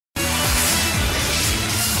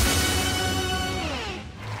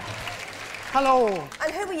Hello.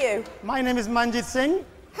 And who are you? My name is Manjit Singh.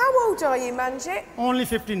 How old are you, Manjit? Only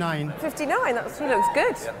 59. 59. He looks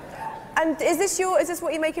good. Yeah. And is this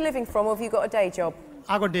what you make a living from, or have you got a day job?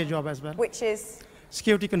 I got a day job as well. Which is?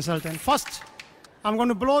 Security consultant. First, I'm going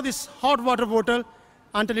to blow this hot water bottle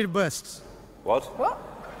until it bursts. What? What?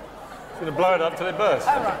 It's going to blow it up till it bursts.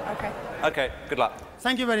 Oh, right, OK. OK, good luck.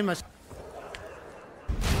 Thank you very much.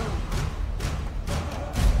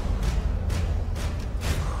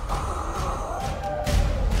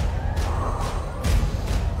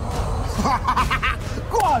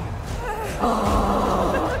 Go on!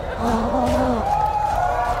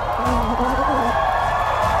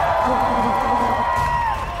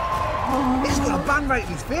 He's got a band right in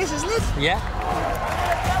his face, isn't it? Yeah.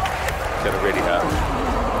 It's going to really hurt.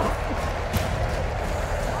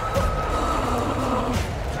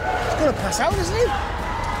 He's going to pass out, isn't he?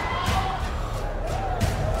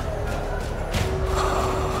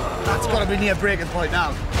 That's got to be near breaking point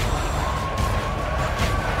now.